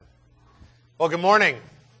Well, good morning.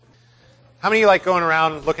 How many of you like going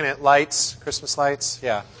around looking at lights, Christmas lights?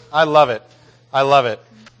 Yeah, I love it. I love it.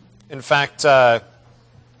 In fact,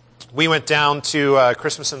 we went down to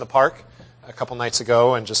Christmas in the Park a couple nights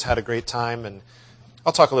ago and just had a great time, and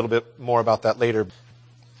I'll talk a little bit more about that later.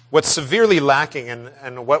 What's severely lacking,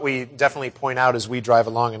 and what we definitely point out as we drive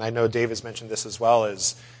along, and I know Dave has mentioned this as well,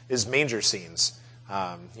 is manger scenes.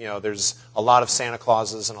 There's a lot of Santa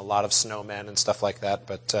Clauses and a lot of snowmen and stuff like that,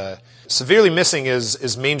 but severely missing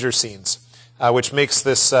is manger scenes, which makes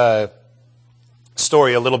this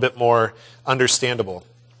story a little bit more understandable.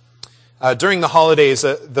 During the holidays,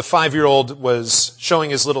 the 5-year-old was showing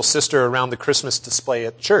his little sister around the Christmas display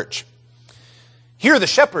at church. "Here are the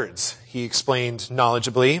shepherds," he explained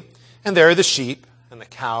knowledgeably, "and there are the sheep and the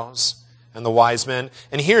cows and the wise men,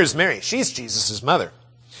 and here is Mary. She's Jesus' mother.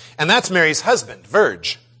 And that's Mary's husband,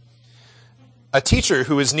 Verge." A teacher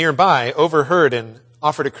who was nearby overheard and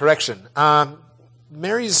offered a correction.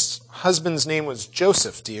 "Mary's husband's name was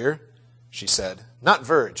Joseph, dear," she said, "not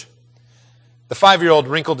Verge." The 5-year-old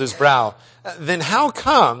wrinkled his brow. "Then how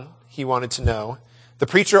come," he wanted to know, "the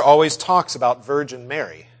preacher always talks about Virgin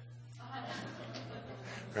Mary?"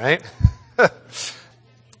 Right?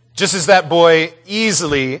 Just as that boy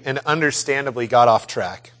easily and understandably got off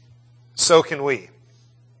track, so can we.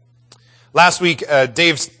 Last week,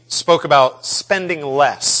 Dave spoke about spending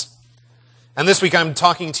less. And this week, I'm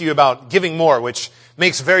talking to you about giving more, which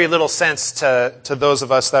makes very little sense to those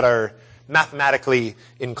of us that are mathematically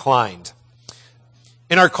inclined.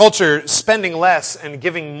 In our culture, spending less and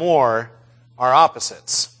giving more are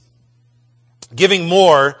opposites. Giving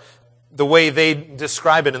more, the way they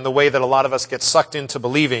describe it and the way that a lot of us get sucked into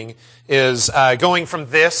believing, is going from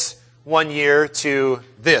this one year to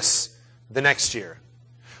this the next year.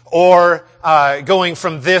 Or going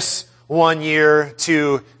from this one year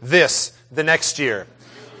to this the next year.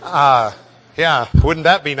 Yeah, wouldn't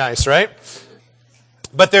that be nice, right?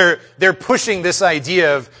 But they're pushing this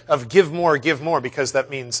idea of give more, because that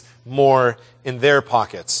means more in their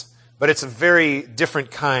pockets. But it's a very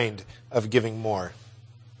different kind of giving more.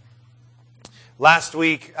 Last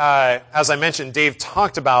week, as I mentioned, Dave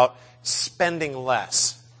talked about spending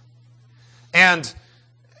less. And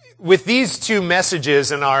with these two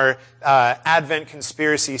messages in our Advent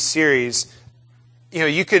Conspiracy series,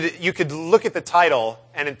 you could look at the title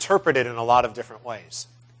and interpret it in a lot of different ways.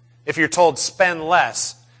 If you're told spend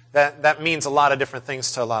less, that means a lot of different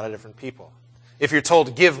things to a lot of different people. If you're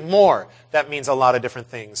told give more, that means a lot of different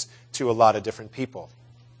things to a lot of different people.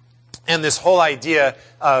 And this whole idea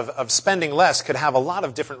of spending less could have a lot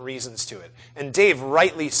of different reasons to it. And Dave,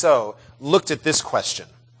 rightly so, looked at this question.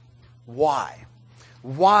 Why?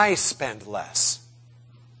 Why spend less?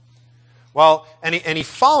 Well, and he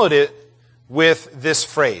followed it with this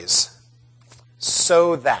phrase,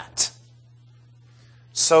 so that.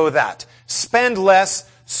 So that. Spend less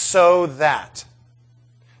so that.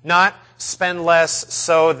 Not spend less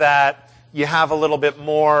so that you have a little bit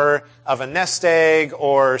more of a nest egg,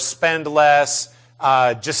 or spend less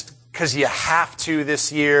just because you have to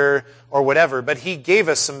this year, or whatever. But he gave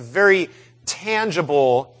us some very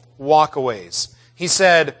tangible walkaways. He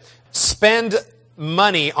said, spend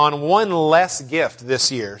money on one less gift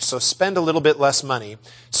this year. So spend a little bit less money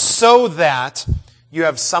so that you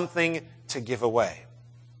have something to give away.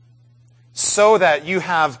 So that you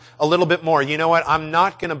have a little bit more. You know what? I'm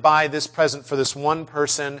not going to buy this present for this one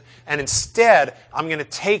person, and instead I'm going to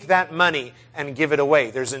take that money and give it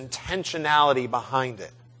away. There's intentionality behind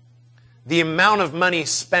it. The amount of money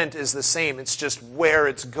spent is the same. It's just where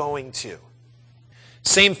it's going to.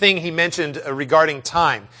 Same thing he mentioned regarding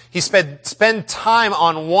time. He spend time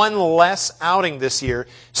on one less outing this year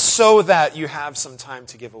so that you have some time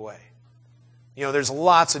to give away. There's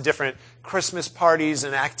lots of different Christmas parties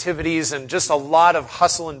and activities and just a lot of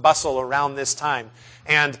hustle and bustle around this time.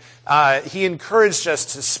 And he encouraged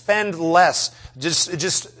us to spend less.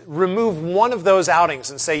 Just remove one of those outings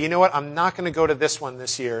and say, you know what, I'm not going to go to this one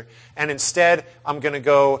this year. And instead, I'm going to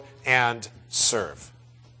go and serve.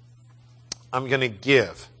 I'm going to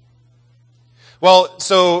give. Well,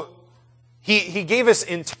 so he gave us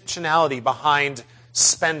intentionality behind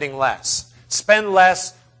spending less. Spend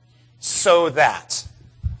less so that.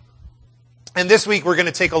 And this week we're going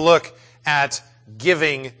to take a look at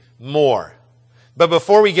giving more. But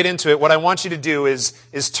before we get into it, what I want you to do is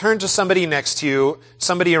turn to somebody next to you,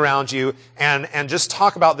 somebody around you, and just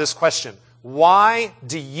talk about this question. Why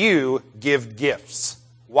do you give gifts?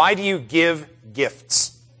 Why do you give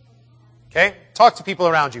gifts? Okay? Talk to people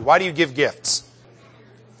around you. Why do you give gifts?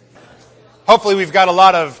 Hopefully we've got a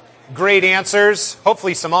lot of great answers.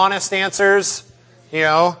 Hopefully some honest answers.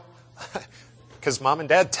 because mom and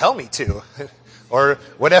dad tell me to, or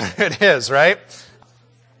whatever it is, right?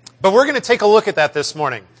 But we're going to take a look at that this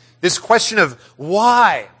morning. This question of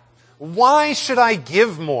why? Why should I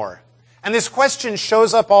give more? And this question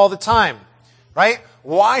shows up all the time, right?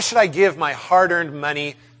 Why should I give my hard-earned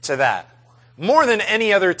money to that? More than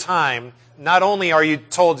any other time, not only are you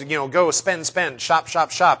told, go spend,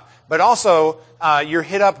 shop, but also you're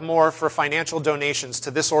hit up more for financial donations to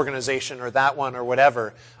this organization or that one or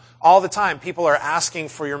whatever. All the time, people are asking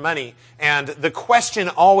for your money. And the question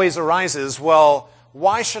always arises, well,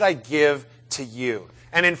 why should I give to you?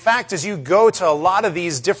 And in fact, as you go to a lot of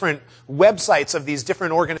these different websites of these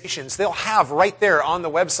different organizations, they'll have right there on the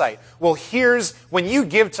website, well, when you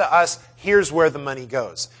give to us, here's where the money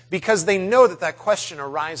goes. Because they know that question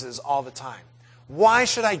arises all the time. Why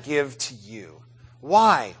should I give to you?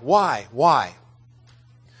 Why? Well,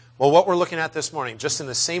 what we're looking at this morning, just in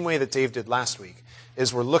the same way that Dave did last week,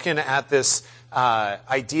 is we're looking at this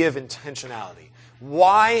idea of intentionality.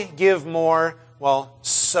 Why give more? Well,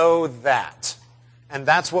 so that. And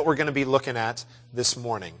that's what we're going to be looking at this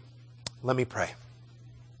morning. Let me pray.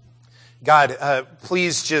 God,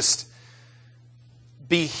 please just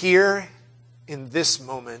be here in this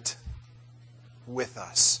moment with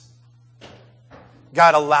us.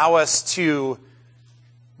 God, allow us to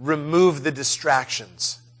remove the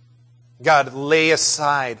distractions. God, lay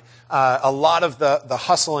aside a lot of the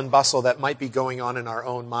hustle and bustle that might be going on in our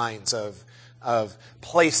own minds of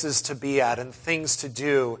places to be at and things to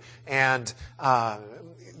do and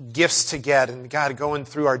gifts to get, and God, going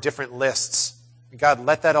through our different lists. God,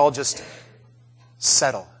 let that all just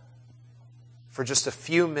settle for just a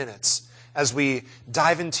few minutes as we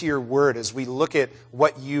dive into your word, as we look at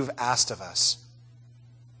what you've asked of us.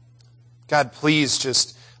 God, please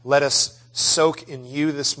just let us soak in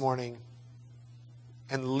you this morning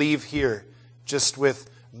and leave here just with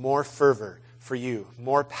more fervor for you,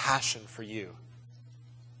 more passion for you.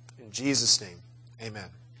 In Jesus' name, amen.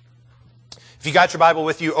 If you got your Bible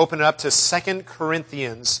with you, open it up to 2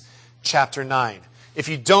 Corinthians chapter 9. If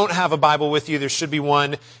you don't have a Bible with you, there should be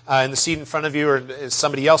one in the seat in front of you or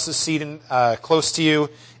somebody else's seat close to you.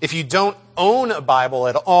 If you don't own a Bible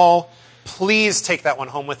at all, please take that one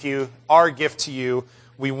home with you. Our gift to you.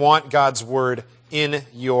 We want God's Word in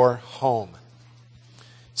your home.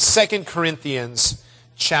 2 Corinthians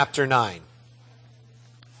chapter 9.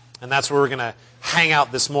 And that's where we're going to hang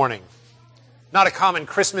out this morning. Not a common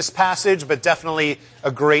Christmas passage, but definitely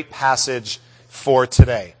a great passage for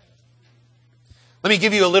today. Let me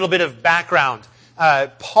give you a little bit of background.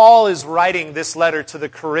 Paul is writing this letter to the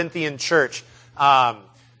Corinthian church.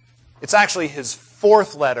 It's actually his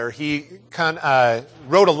fourth letter. He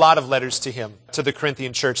wrote a lot of letters to the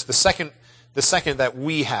Corinthian church, the second that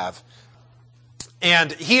we have.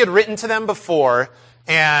 And he had written to them before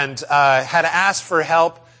and had asked for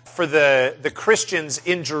help for the Christians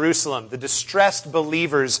in Jerusalem, the distressed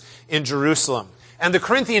believers in Jerusalem. And the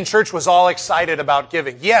Corinthian church was all excited about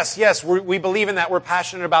giving. Yes, we believe in that. We're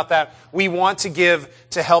passionate about that. We want to give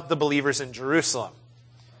to help the believers in Jerusalem.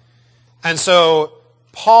 And so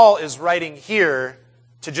Paul is writing here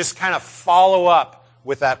to just kind of follow up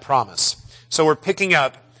with that promise. So we're picking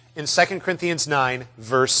up in 2 Corinthians 9,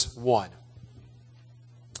 verse 1.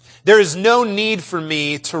 There is no need for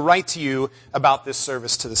me to write to you about this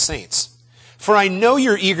service to the saints. For I know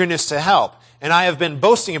your eagerness to help, and I have been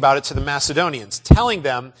boasting about it to the Macedonians, telling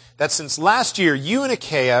them that since last year you and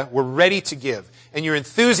Achaia were ready to give, and your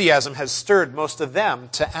enthusiasm has stirred most of them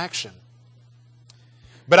to action.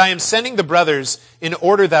 But I am sending the brothers in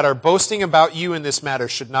order that our boasting about you in this matter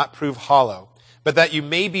should not prove hollow, but that you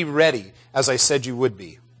may be ready, as I said you would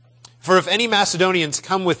be. For if any Macedonians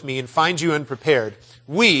come with me and find you unprepared,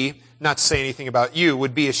 we, not to say anything about you,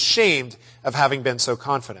 would be ashamed of having been so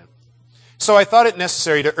confident. So I thought it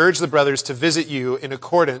necessary to urge the brothers to visit you in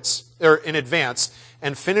advance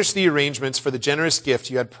and finish the arrangements for the generous gift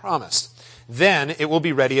you had promised. Then it will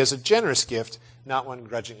be ready as a generous gift, not one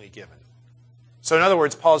grudgingly given. So in other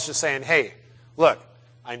words, Paul's just saying, hey, look,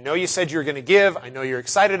 I know you said you were going to give. I know you're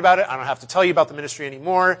excited about it. I don't have to tell you about the ministry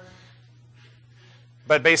anymore.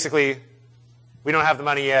 But basically, we don't have the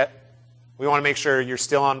money yet. We want to make sure you're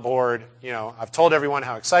still on board. I've told everyone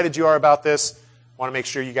how excited you are about this. I want to make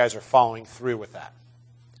sure you guys are following through with that.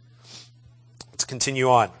 Let's continue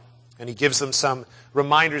on. And he gives them some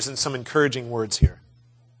reminders and some encouraging words here.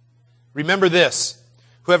 Remember this,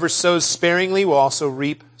 whoever sows sparingly will also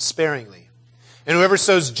reap sparingly. And whoever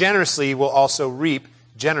sows generously will also reap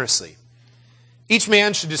generously. Each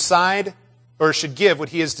man should decide or should give what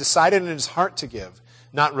he has decided in his heart to give,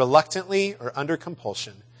 not reluctantly or under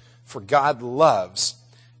compulsion, for God loves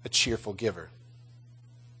a cheerful giver.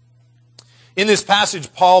 In this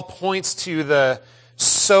passage, Paul points to the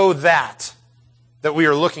so that we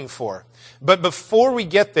are looking for. But before we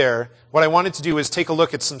get there, what I wanted to do is take a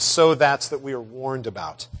look at some so that's that we are warned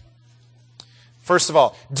about. First of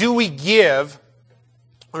all, do we give,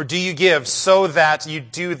 or do you give so that you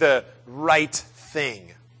do the right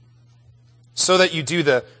thing? So that you do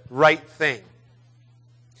the right thing.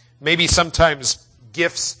 Maybe sometimes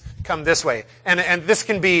gifts come this way. And this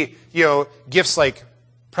can be, gifts like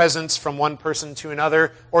presents from one person to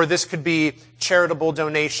another, or this could be charitable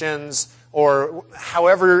donations, or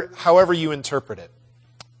however you interpret it.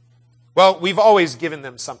 Well, we've always given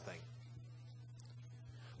them something.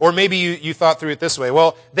 Or maybe you thought through it this way.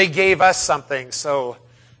 Well, they gave us something, so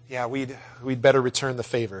yeah, we'd better return the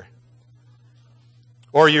favor.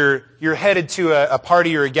 Or you're headed to a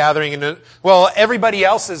party or a gathering, and well, everybody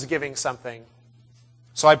else is giving something,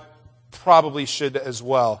 so I probably should as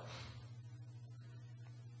well.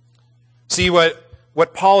 See,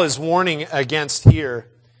 what Paul is warning against here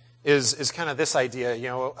is kind of this idea.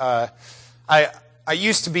 I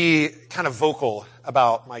used to be kind of vocal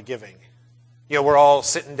about my giving. We're all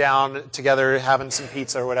sitting down together having some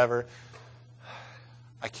pizza or whatever.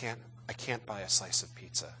 I can't buy a slice of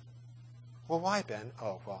pizza. Well, why, Ben?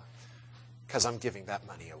 Oh, well, because I'm giving that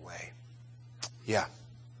money away. Yeah,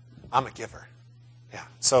 I'm a giver. Yeah,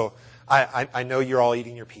 so I know you're all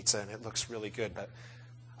eating your pizza and it looks really good, but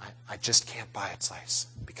I just can't buy a slice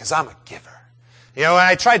because I'm a giver. And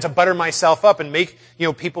I tried to butter myself up and make,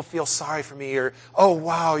 people feel sorry for me, or, oh,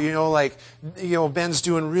 wow, Ben's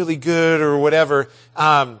doing really good or whatever.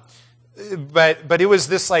 But it was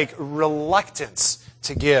this reluctance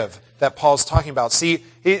to give that Paul's talking about. See,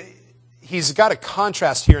 he's got a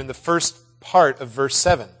contrast here in the first part of verse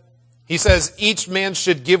 7. He says, each man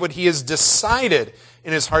should give what he has decided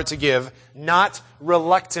in his heart to give, not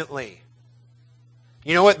reluctantly.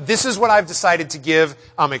 You know what? This is what I've decided to give.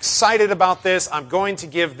 I'm excited about this. I'm going to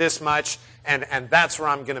give this much, and that's where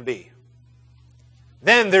I'm going to be.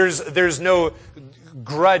 Then there's no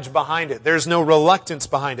grudge behind it. There's no reluctance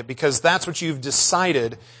behind it, because that's what you've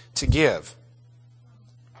decided to give.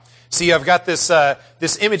 See, I've got this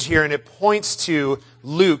image here, and it points to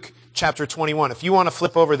Luke chapter 21. If you want to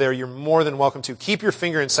flip over there, you're more than welcome to. Keep your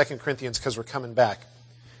finger in 2 Corinthians, because we're coming back.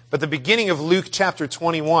 But the beginning of Luke chapter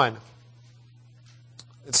 21,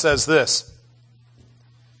 it says this.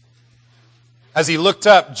 As he looked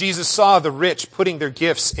up, Jesus saw the rich putting their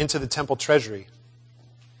gifts into the temple treasury.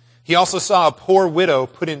 He also saw a poor widow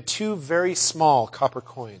put in 2 very small copper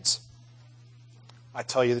coins. I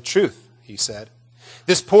tell you the truth, he said.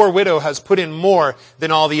 This poor widow has put in more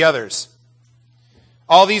than all the others.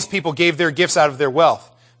 All these people gave their gifts out of their wealth,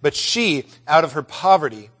 but she, out of her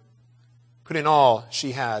poverty, put in all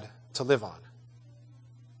she had to live on.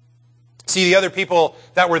 See, the other people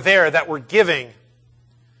that were there, that were giving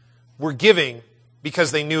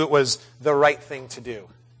because they knew it was the right thing to do.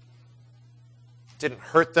 It didn't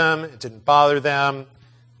hurt them. It didn't bother them.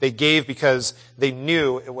 They gave because they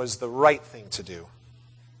knew it was the right thing to do.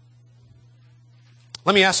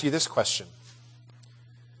 Let me ask you this question.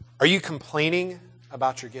 Are you complaining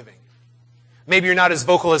about your giving? Maybe you're not as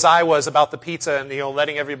vocal as I was about the pizza and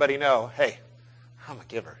letting everybody know, hey, I'm a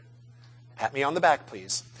giver. Pat me on the back,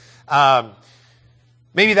 please.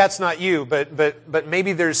 Maybe that's not you, but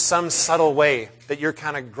maybe there's some subtle way that you're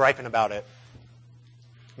kind of griping about it.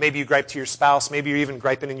 Maybe you gripe to your spouse. Maybe you're even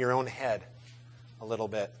griping in your own head a little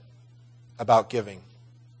bit about giving.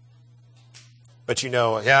 But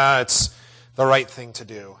it's the right thing to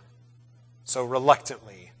do. So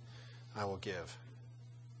reluctantly, I will give.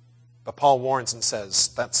 But Paul warns and says,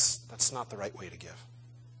 that's not the right way to give.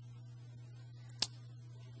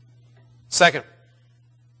 Second,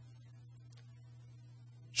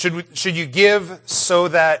 should you give so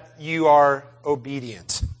that you are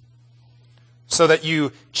obedient? So that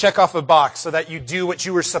you check off a box, so that you do what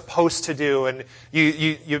you were supposed to do and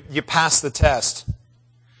you pass the test.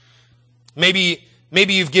 Maybe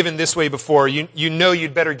you've given this way before. You know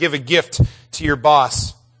you'd better give a gift to your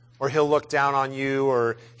boss, or he'll look down on you,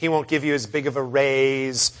 or he won't give you as big of a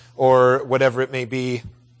raise, or whatever it may be.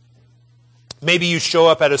 Maybe you show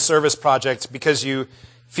up at a service project because you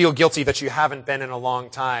feel guilty that you haven't been in a long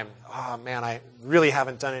time. Oh man, I really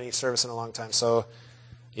haven't done any service in a long time, so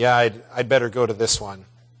yeah, I'd better go to this one.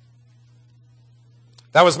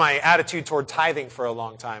 That was my attitude toward tithing for a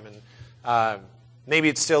long time, and maybe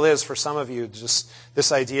it still is for some of you, just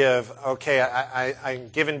this idea of, okay, I'm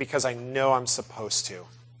given because I know I'm supposed to.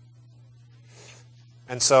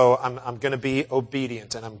 And so I'm going to be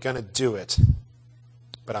obedient, and I'm going to do it,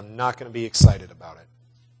 but I'm not going to be excited about it.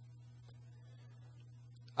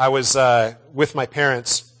 I was with my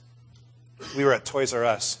parents we were at Toys R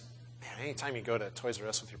Us. Man, anytime you go to Toys R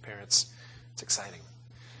Us with your parents, it's exciting.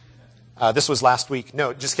 This was last week.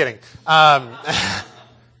 No, just kidding.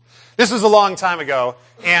 This was a long time ago,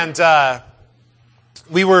 and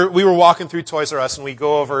we were walking through Toys R Us, and we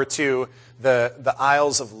go over to the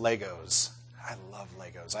aisles of Legos. I love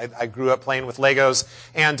Legos. I grew up playing with Legos,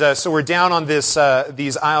 and so we're down on these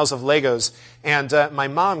aisles of Legos, and my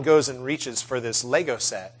mom goes and reaches for this Lego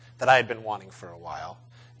set that I had been wanting for a while,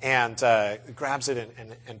 and grabs it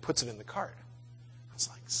and puts it in the cart. I was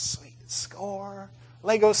like, sweet, score.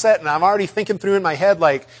 Lego set, and I'm already thinking through in my head,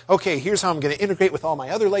 like, okay, here's how I'm going to integrate with all my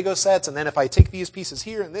other Lego sets, and then if I take these pieces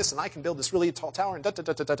here and this, and I can build this really tall tower, and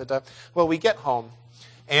da-da-da-da-da-da. Well, we get home,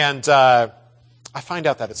 and I find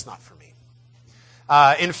out that it's not for me.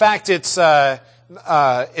 In fact, it's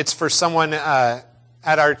for someone at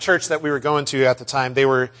our church that we were going to at the time. They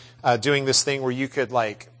were doing this thing where you could,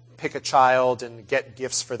 like, pick a child and get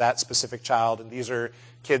gifts for that specific child, and these are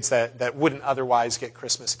kids that wouldn't otherwise get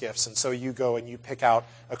Christmas gifts, and so you go and you pick out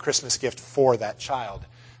a Christmas gift for that child.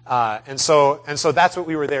 And so that's what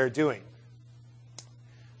we were there doing.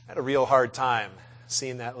 I had a real hard time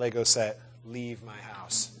seeing that Lego set leave my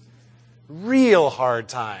house. Real hard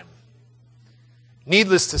time.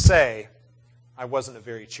 Needless to say, I wasn't a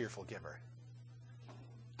very cheerful giver.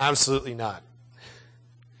 Absolutely not.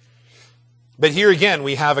 But here again,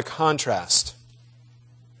 we have a contrast.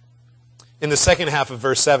 In the second half of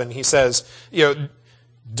verse 7, he says,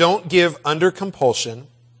 don't give under compulsion,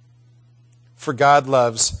 for God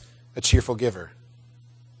loves a cheerful giver.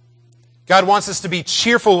 God wants us to be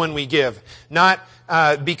cheerful when we give, not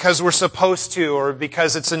because we're supposed to or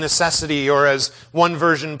because it's a necessity, or as one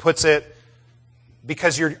version puts it,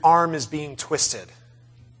 because your arm is being twisted.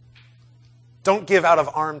 Don't give out of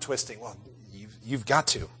arm twisting. Well, you've got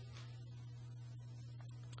to.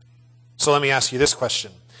 So let me ask you this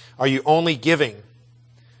question. Are you only giving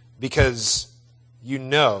because you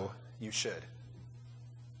know you should?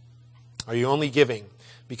 Are you only giving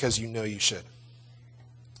because you know you should?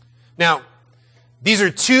 Now, these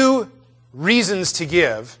are two reasons to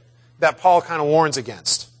give that Paul kind of warns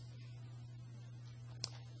against.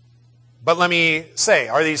 But let me say,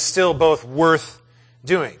 are these still both worth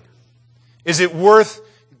doing? Is it worth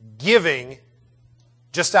giving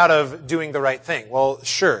just out of doing the right thing? Well,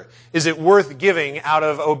 sure. Is it worth giving out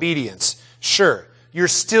of obedience? Sure. You're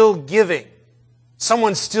still giving.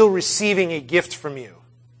 Someone's still receiving a gift from you.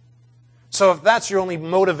 So if that's your only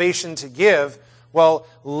motivation to give, well,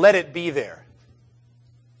 let it be there.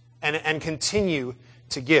 And continue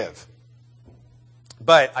to give.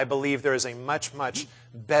 But I believe there is a much, much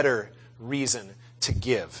better reason to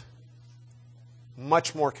give.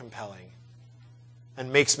 Much more compelling.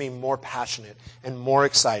 And makes me more passionate and more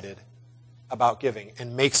excited about giving,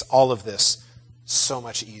 and makes all of this so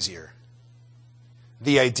much easier.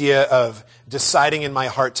 The idea of deciding in my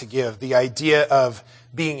heart to give, the idea of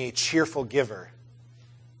being a cheerful giver,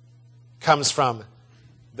 comes from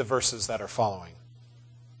the verses that are following.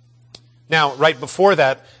 Now, right before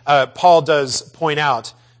that, Paul does point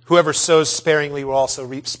out, whoever sows sparingly will also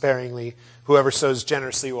reap sparingly. Whoever sows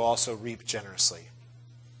generously will also reap generously.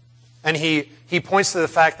 And he points to the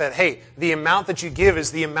fact that, hey, the amount that you give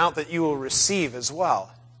is the amount that you will receive as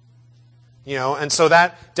well. And so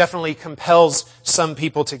that definitely compels some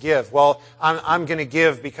people to give. Well, I'm going to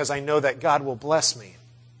give because I know that God will bless me.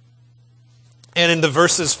 And in the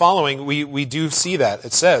verses following, we do see that.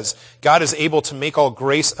 It says, God is able to make all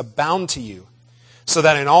grace abound to you, so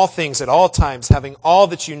that in all things, at all times, having all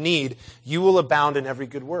that you need, you will abound in every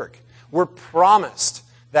good work. We're promised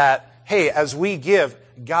that, hey, as we give,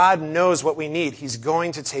 God knows what we need. He's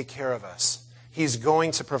going to take care of us. He's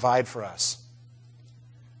going to provide for us.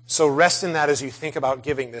 So rest in that as you think about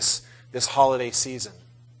giving this holiday season.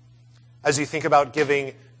 As you think about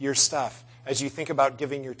giving your stuff. As you think about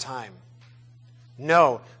giving your time.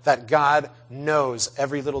 Know that God knows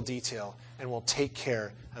every little detail and will take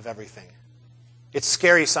care of everything. It's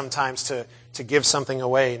scary sometimes to give something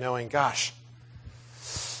away knowing, gosh,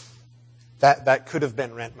 that could have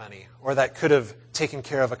been rent money, or that could have taken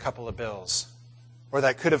care of a couple of bills, or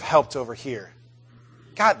that could have helped over here.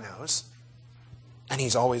 God knows, and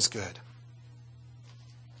He's always good.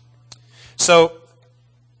 So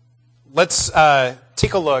let's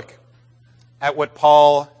take a look at what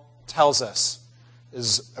Paul tells us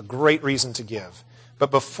is a great reason to give. But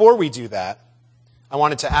before we do that, I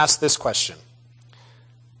wanted to ask this question.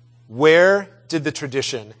 Where did the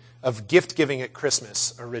tradition of gift giving at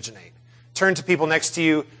Christmas originate? Turn to people next to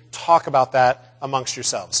you, talk about that amongst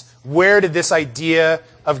yourselves. Where did this idea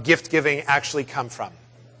of gift giving actually come from?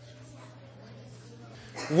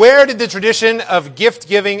 Where did the tradition of gift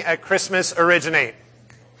giving at Christmas originate?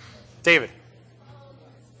 David.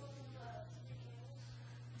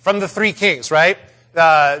 From the three kings, right?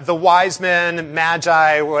 The wise men,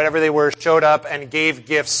 magi, whatever they were, showed up and gave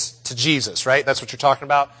gifts to Jesus, right? That's what you're talking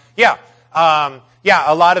about? Yeah. A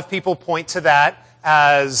lot of people point to that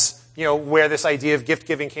as, where this idea of gift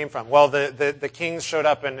giving came from. Well, the kings showed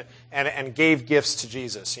up and gave gifts to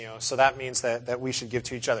Jesus, so that means that we should give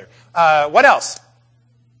to each other. What else?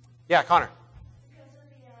 Yeah, Connor. Because of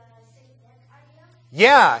the Saint Nick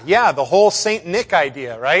idea? Yeah, the whole Saint Nick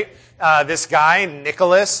idea, right? This guy,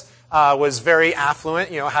 Nicholas, was very affluent,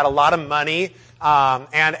 had a lot of money,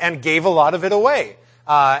 and gave a lot of it away.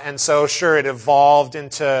 And so, sure, it evolved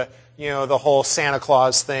into, the whole Santa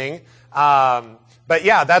Claus thing. But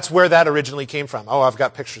yeah, that's where that originally came from. Oh, I've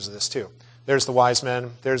got pictures of this too. There's the wise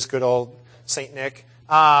men. There's good old Saint Nick.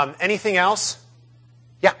 Anything else?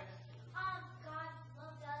 Yeah. God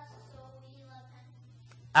loved us, so we love him.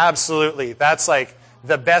 Absolutely. That's like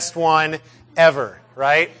the best one ever,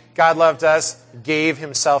 right? God loved us, gave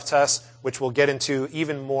himself to us, which we'll get into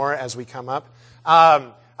even more as we come up.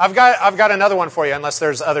 I've got another one for you, unless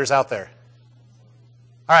there's others out there.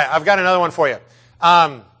 All right, I've got another one for you.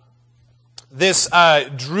 This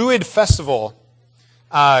Druid festival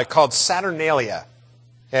called Saturnalia.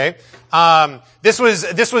 Okay, this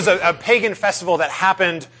was a pagan festival that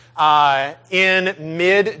happened in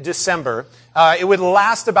mid-December. It would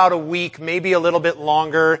last about a week, maybe a little bit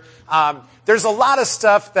longer. There's a lot of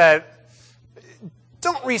stuff that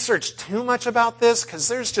don't research too much about this because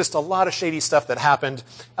there's just a lot of shady stuff that happened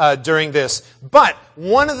during this. But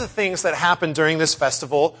one of the things that happened during this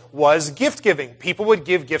festival was gift giving. People would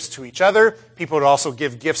give gifts to each other. People would also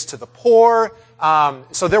give gifts to the poor.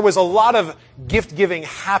 So there was a lot of gift giving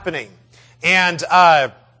happening. And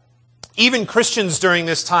even Christians during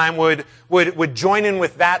this time would join in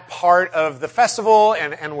with that part of the festival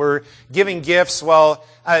and were giving gifts. Well,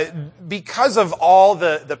 because of all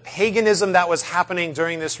the paganism that was happening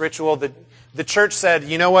during this ritual, the church said,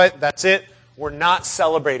 you know what, that's it. We're not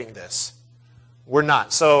celebrating this. We're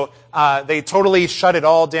not. So they totally shut it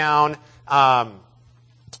all down.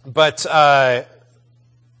 But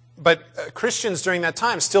Christians during that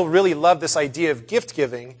time still really loved this idea of gift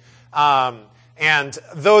giving. And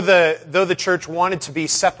though the church wanted to be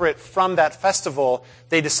separate from that festival,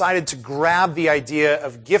 they decided to grab the idea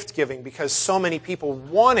of gift giving because so many people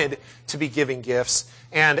wanted to be giving gifts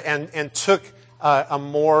and took a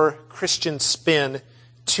more Christian spin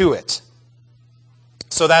to it.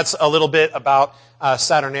 So that's a little bit about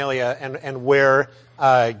Saturnalia and where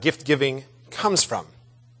gift giving comes from.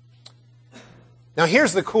 Now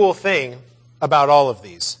here's the cool thing about all of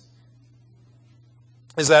these.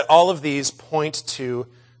 Is that all of these point to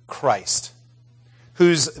Christ,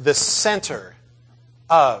 who's the center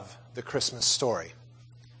of the Christmas story.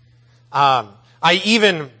 I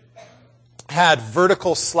even had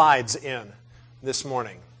vertical slides in this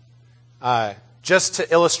morning just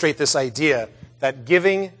to illustrate this idea that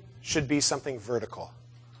giving should be something vertical.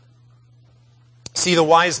 See, the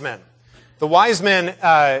wise men. The wise men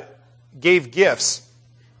gave gifts,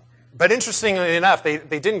 but interestingly enough, they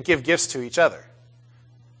didn't give gifts to each other.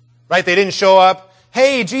 Right? They didn't show up,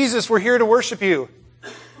 hey, Jesus, we're here to worship you.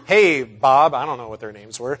 Hey, Bob, I don't know what their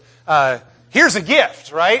names were. Here's a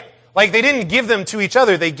gift, right? Like they didn't give them to each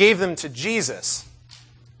other, they gave them to Jesus.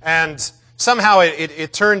 And somehow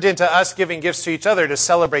it turned into us giving gifts to each other to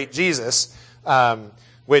celebrate Jesus,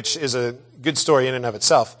 which is a good story in and of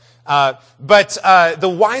itself. But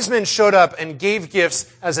the wise men showed up and gave gifts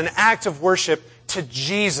as an act of worship to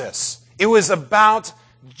Jesus. It was about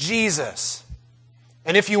Jesus.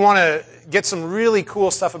 And if you want to get some really cool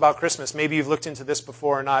stuff about Christmas, maybe you've looked into this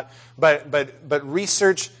before or not, but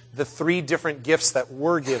research the 3 different gifts that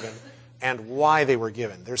were given and why they were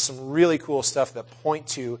given. There's some really cool stuff that point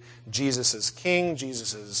to Jesus as king,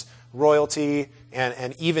 Jesus' royalty,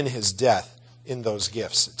 and even his death in those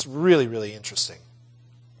gifts. It's really, really interesting.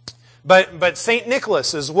 But St.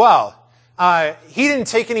 Nicholas as well, he didn't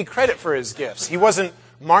take any credit for his gifts. He wasn't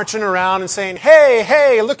marching around and saying,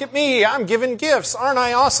 hey, look at me, I'm giving gifts, aren't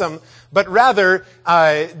I awesome? But rather,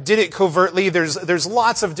 did it covertly. There's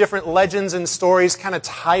lots of different legends and stories kind of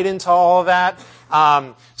tied into all of that.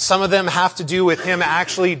 Some of them have to do with him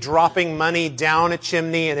actually dropping money down a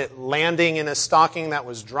chimney and it landing in a stocking that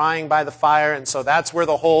was drying by the fire. And so that's where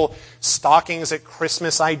the whole stockings at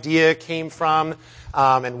Christmas idea came from,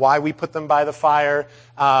 and why we put them by the fire.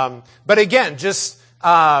 But again, just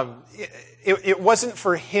it wasn't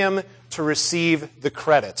for him to receive the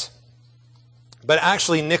credit. But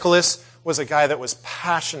actually, Nicholas was a guy that was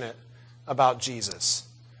passionate about Jesus.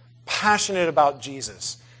 passionate about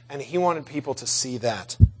Jesus, and he wanted people to see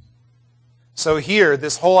that. So here,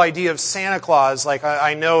 this whole idea of Santa Claus, like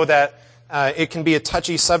I know that it can be a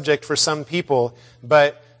touchy subject for some people,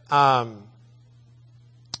 but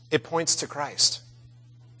it points to Christ.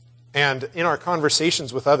 And in our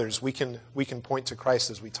conversations with others, we can point to Christ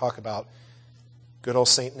as we talk about good old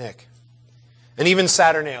St. Nick. And even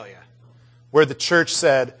Saturnalia, where the church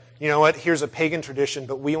said, you know what, here's a pagan tradition,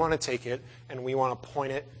 but we want to take it and we want to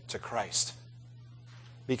point it to Christ.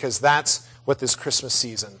 Because that's what this Christmas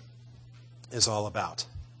season is all about.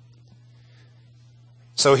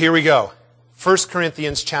 So here we go. 1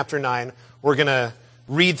 Corinthians chapter 9. We're going to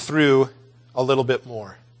read through a little bit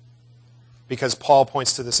more, because Paul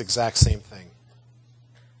points to this exact same thing.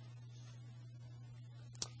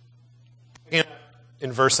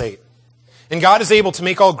 In verse 8. And God is able to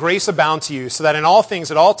make all grace abound to you, so that in all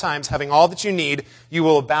things at all times, having all that you need, you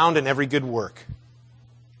will abound in every good work.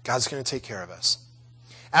 God's going to take care of us.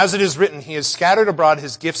 As it is written, he has scattered abroad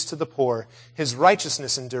his gifts to the poor. His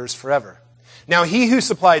righteousness endures forever. Now he who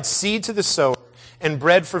supplied seed to the sower and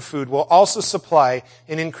bread for food will also supply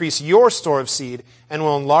and increase your store of seed and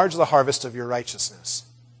will enlarge the harvest of your righteousness.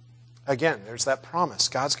 Again, there's that promise.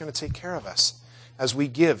 God's going to take care of us as we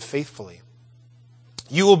give faithfully.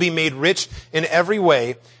 You will be made rich in every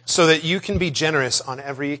way so that you can be generous on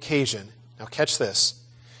every occasion. Now catch this.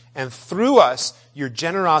 And through us, your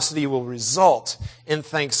generosity will result in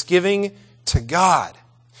thanksgiving to God.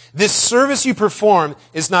 This service you perform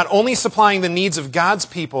is not only supplying the needs of God's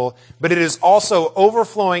people, but it is also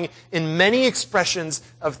overflowing in many expressions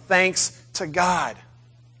of thanks to God.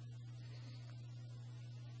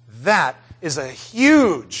 That is a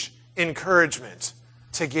huge encouragement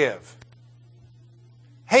to give.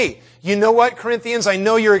 Hey, you know what, Corinthians? I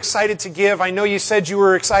know you're excited to give. I know you said you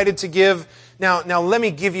were excited to give. Now let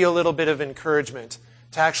me give you a little bit of encouragement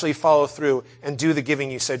to actually follow through and do the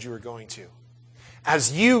giving you said you were going to.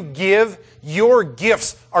 As you give, your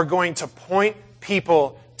gifts are going to point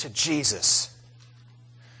people to Jesus.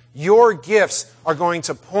 Your gifts are going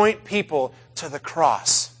to point people to the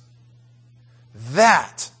cross.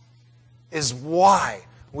 That is why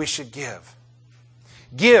we should give.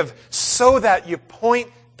 Give so that you point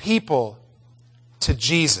people to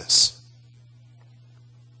Jesus.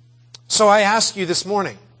 So I ask you this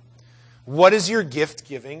morning, what does your gift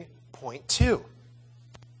giving point to?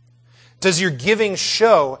 Does your giving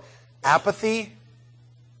show apathy?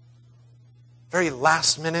 Very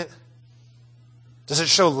last minute? Does it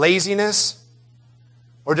show laziness?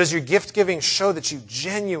 Or does your gift giving show that you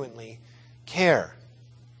genuinely care?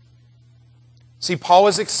 See, Paul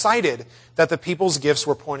was excited that the people's gifts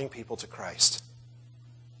were pointing people to Christ.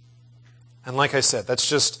 And like I said, that's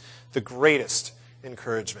just the greatest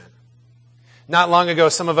encouragement. Not long ago,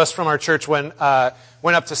 some of us from our church went up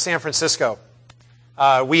to San Francisco.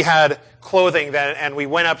 We had clothing and we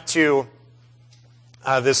went up to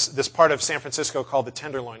this part of San Francisco called the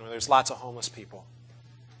Tenderloin, where there's lots of homeless people.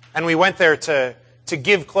 And we went there to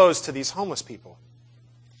give clothes to these homeless people.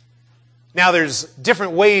 Now, there's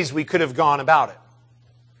different ways we could have gone about it.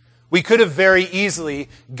 We could have very easily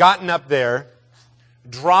gotten up there,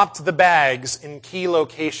 dropped the bags in key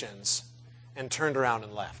locations, and turned around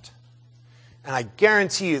and left. And I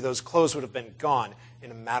guarantee you those clothes would have been gone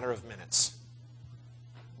in a matter of minutes.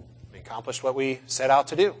 We accomplished what we set out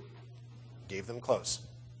to do. Gave them clothes.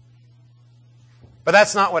 But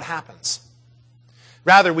that's not what happens.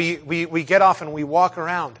 Rather, we get off and we walk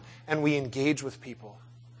around and we engage with people.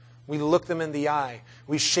 We look them in the eye.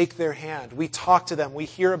 We shake their hand. We talk to them. We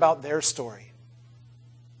hear about their story.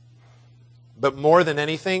 But more than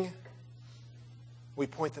anything, we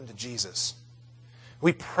point them to Jesus.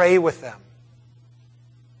 We pray with them.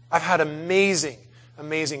 I've had amazing,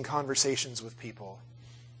 amazing conversations with people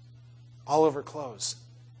all over clothes.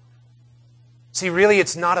 See, really,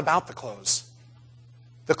 it's not about the clothes.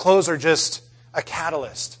 The clothes are just a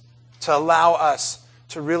catalyst to allow us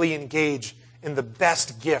to really engage in the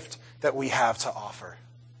best gift that we have to offer,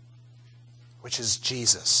 which is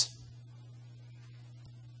Jesus.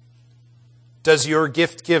 Does your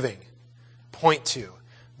gift giving point to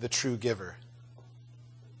the true giver?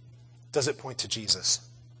 Does it point to Jesus?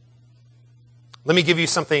 Let me give you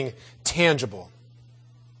something tangible.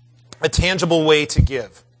 A tangible way to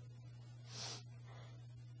give.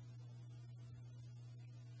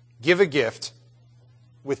 Give a gift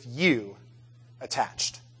with you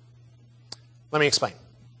attached. Let me explain.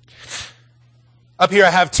 Up here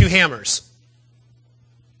I have 2 hammers.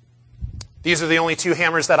 These are the only 2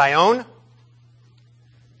 hammers that I own.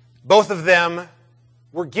 Both of them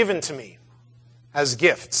were given to me as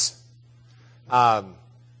gifts.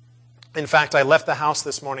 In fact, I left the house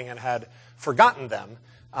this morning and had forgotten them,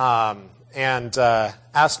 and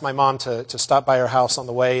asked my mom to stop by our house on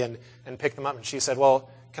the way and pick them up. And she said, well,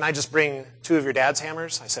 can I just bring 2 of your dad's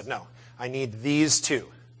hammers? I said, no, I need these 2.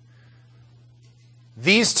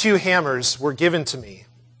 These 2 hammers were given to me,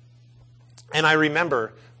 and I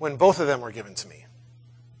remember when both of them were given to me.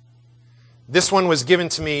 This one was given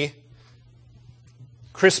to me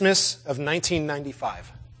Christmas of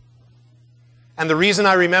 1995. And the reason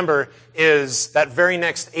I remember is that very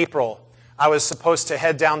next April, I was supposed to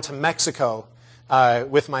head down to Mexico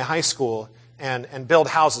with my high school and build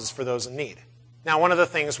houses for those in need. Now, one of the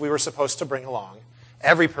things we were supposed to bring along,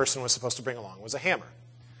 every person was supposed to bring along, was a hammer.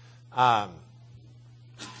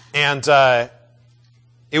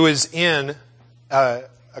 It was in a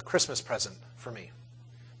Christmas present for me.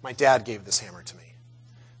 My dad gave this hammer to me.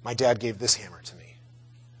 My dad gave this hammer to me.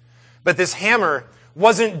 But this hammer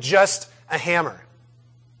wasn't just a hammer.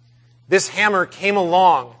 This hammer came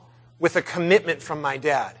along with a commitment from my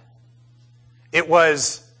dad. It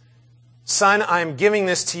was, son, I'm giving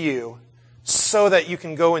this to you so that you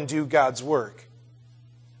can go and do God's work.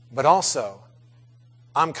 But also,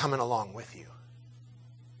 I'm coming along with you.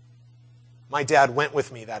 My dad went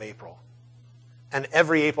with me that April. And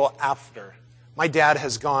every April after, my dad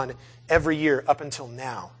has gone every year up until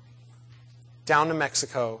now, down to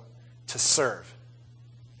Mexico to serve.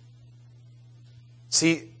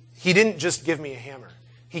 See, he didn't just give me a hammer.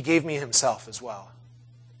 He gave me himself as well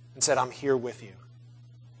and said, I'm here with you.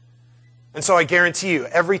 And so I guarantee you,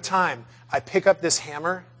 every time I pick up this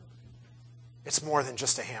hammer, it's more than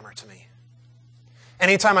just a hammer to me.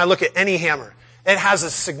 Anytime I look at any hammer, it has a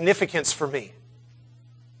significance for me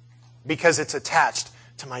because it's attached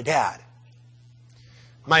to my dad.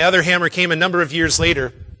 My other hammer came a number of years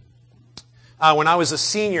later when I was a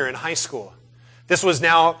senior in high school. This was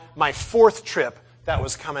now my 4th trip that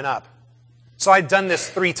was coming up. So I'd done this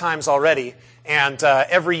 3 times already, and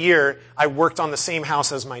every year I worked on the same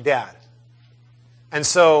house as my dad. And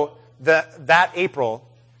so that April,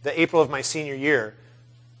 the April of my senior year,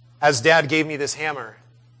 as Dad gave me this hammer,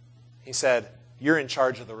 he said, you're in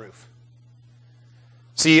charge of the roof.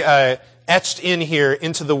 See, etched in here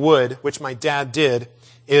into the wood, which my dad did,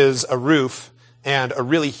 is a roof and a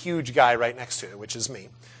really huge guy right next to it, which is me.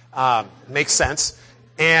 Makes sense.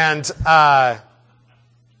 And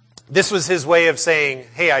this was his way of saying,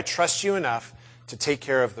 hey, I trust you enough to take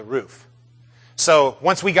care of the roof. So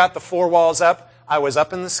once we got the 4 walls up, I was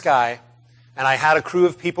up in the sky, and I had a crew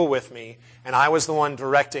of people with me, and I was the one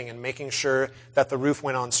directing and making sure that the roof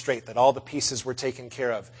went on straight, that all the pieces were taken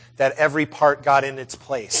care of, that every part got in its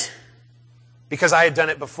place. Because I had done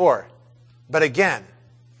it before. But again,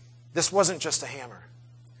 this wasn't just a hammer.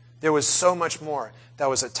 There was so much more that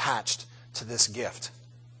was attached to this gift.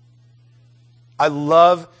 I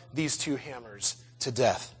love these 2 hammers to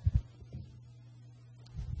death.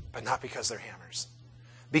 But not because they're hammers.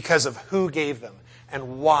 Because of who gave them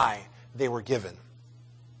and why they were given.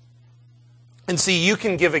 And see, you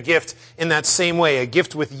can give a gift in that same way, a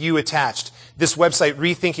gift with you attached. This website,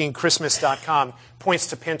 rethinkingchristmas.com, points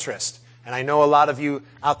to Pinterest. And I know a lot of you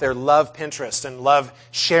out there love Pinterest and love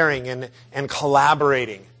sharing and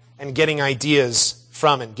collaborating and getting ideas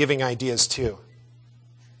from and giving ideas to.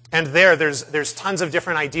 And there's tons of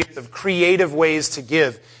different ideas of creative ways to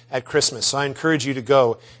give at Christmas. So I encourage you to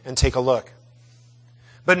go and take a look.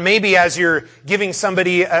 But maybe as you're giving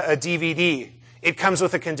somebody a DVD, it comes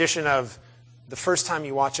with a condition of, the first time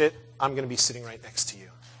you watch it, I'm going to be sitting right next to you.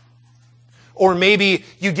 Or maybe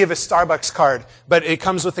you give a Starbucks card, but it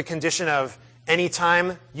comes with a condition of,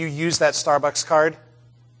 anytime you use that Starbucks card,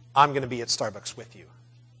 I'm going to be at Starbucks with you.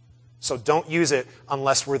 So don't use it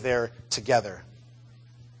unless we're there together.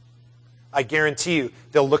 I guarantee you,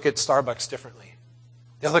 they'll look at Starbucks differently.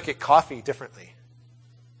 They'll look at coffee differently.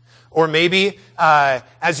 Or maybe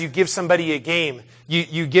as you give somebody a game,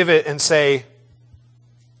 you give it and say,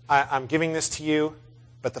 I'm giving this to you,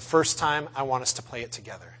 but the first time I want us to play it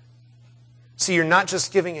together. See, you're not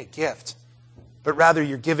just giving a gift, but rather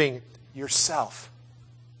you're giving yourself.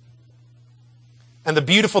 And the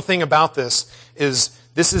beautiful thing about this is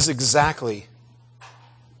exactly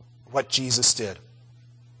what Jesus did.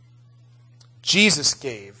 Jesus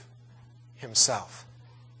gave himself,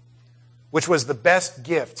 which was the best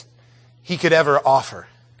gift he could ever offer.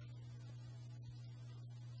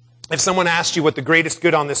 If someone asked you what the greatest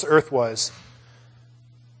good on this earth was,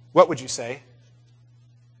 what would you say?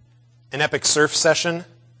 An epic surf session?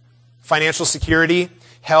 Financial security?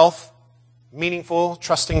 Health? Meaningful,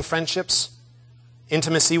 trusting friendships?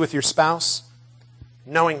 Intimacy with your spouse?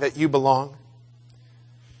 Knowing that you belong?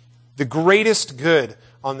 The greatest good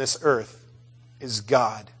on this earth is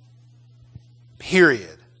God.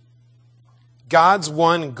 Period. God's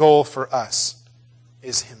one goal for us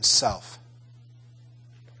is himself.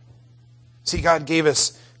 See, God gave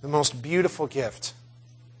us the most beautiful gift.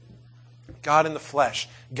 God in the flesh.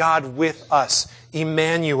 God with us.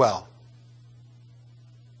 Emmanuel.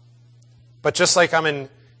 But just like I'm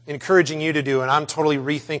encouraging you to do, and I'm totally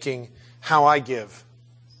rethinking how I give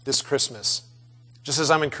this Christmas, just as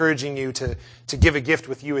I'm encouraging you to give a gift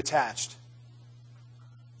with you attached,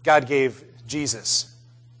 God gave Jesus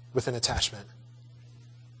with an attachment.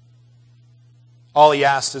 All he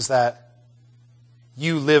asked is that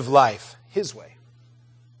you live life his way,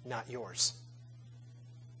 not yours.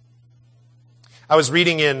 I was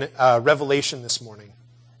reading in Revelation this morning,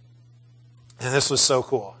 and this was so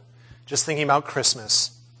cool. Just thinking about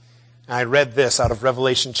Christmas. And I read this out of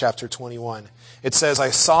Revelation chapter 21. It says, I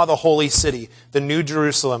saw the holy city, the new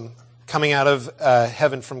Jerusalem, coming out of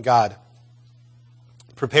heaven from God,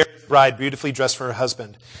 prepared as a bride, beautifully dressed for her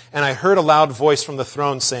husband. And I heard a loud voice from the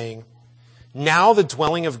throne saying, now the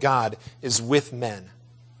dwelling of God is with men,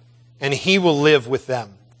 and he will live with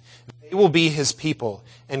them. They will be his people,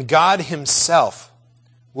 and God himself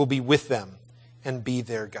will be with them and be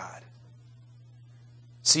their God.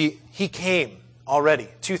 See, he came already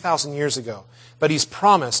 2,000 years ago, but he's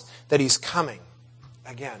promised that he's coming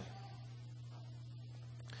again.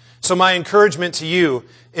 So my encouragement to you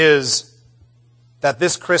is that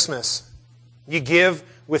this Christmas, you give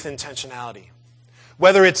with intentionality.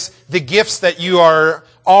 Whether it's the gifts that you are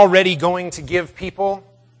already going to give people,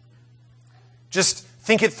 just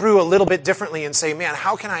think it through a little bit differently and say, man,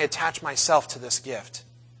 how can I attach myself to this gift?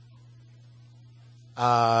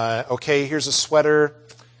 Okay, here's a sweater.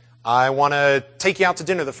 I want to take you out to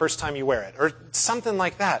dinner the first time you wear it. Or something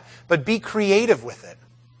like that. But be creative with it.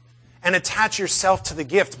 And attach yourself to the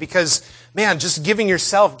gift. Because, man, just giving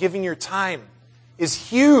yourself, giving your time is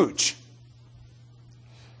huge.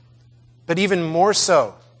 But even more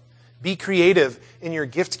so, be creative in your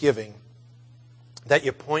gift giving, that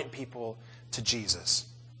you point people to Jesus.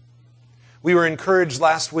 We were encouraged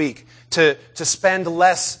last week to spend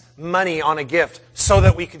less money on a gift so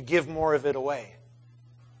that we could give more of it away.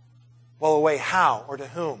 Well, away how or to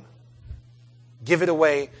whom? Give it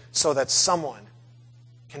away so that someone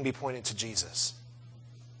can be pointed to Jesus.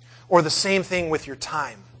 Or the same thing with your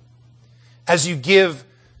time. As you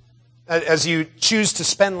choose to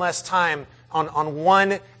spend less time on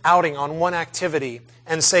one outing, on one activity,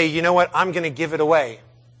 and say, you know what, I'm going to give it away.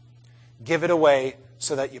 Give it away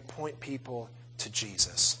so that you point people to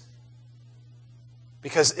Jesus.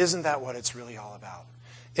 Because isn't that what it's really all about?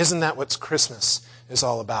 Isn't that what Christmas is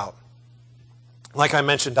all about? Like I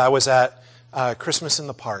mentioned, I was at Christmas in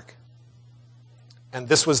the Park. And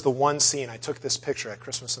this was the one scene. I took this picture at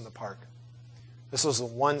Christmas in the Park. This was the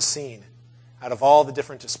one scene out of all the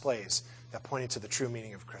different displays that pointed to the true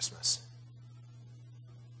meaning of Christmas.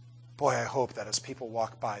 Boy, I hope that as people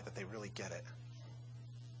walk by that they really get it.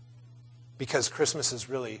 Because Christmas is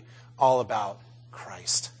really all about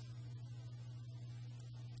Christ.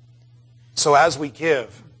 So as we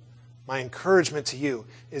give, my encouragement to you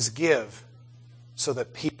is give so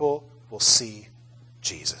that people will see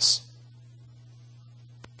Jesus.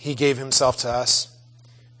 He gave himself to us,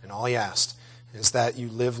 and all he asked is that you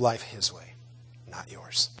live life his way, not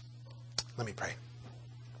yours. Let me pray.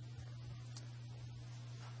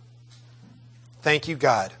 Thank you,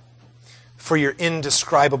 God, for your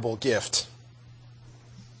indescribable gift.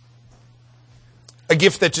 A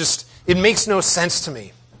gift that it makes no sense to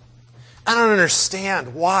me. I don't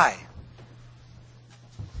understand why.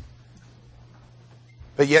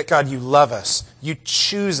 But yet, God, you love us. You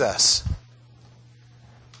choose us.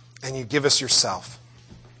 And you give us yourself.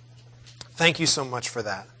 Thank you so much for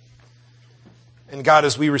that. And God,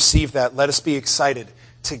 as we receive that, let us be excited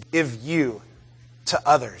to give you to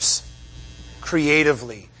others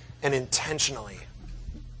creatively and intentionally.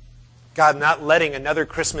 God, not letting another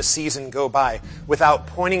Christmas season go by without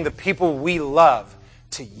pointing the people we love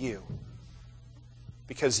to you.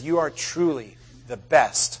 Because you are truly the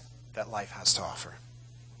best that life has to offer.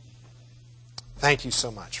 Thank you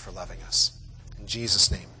so much for loving us. In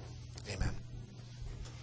Jesus' name, amen.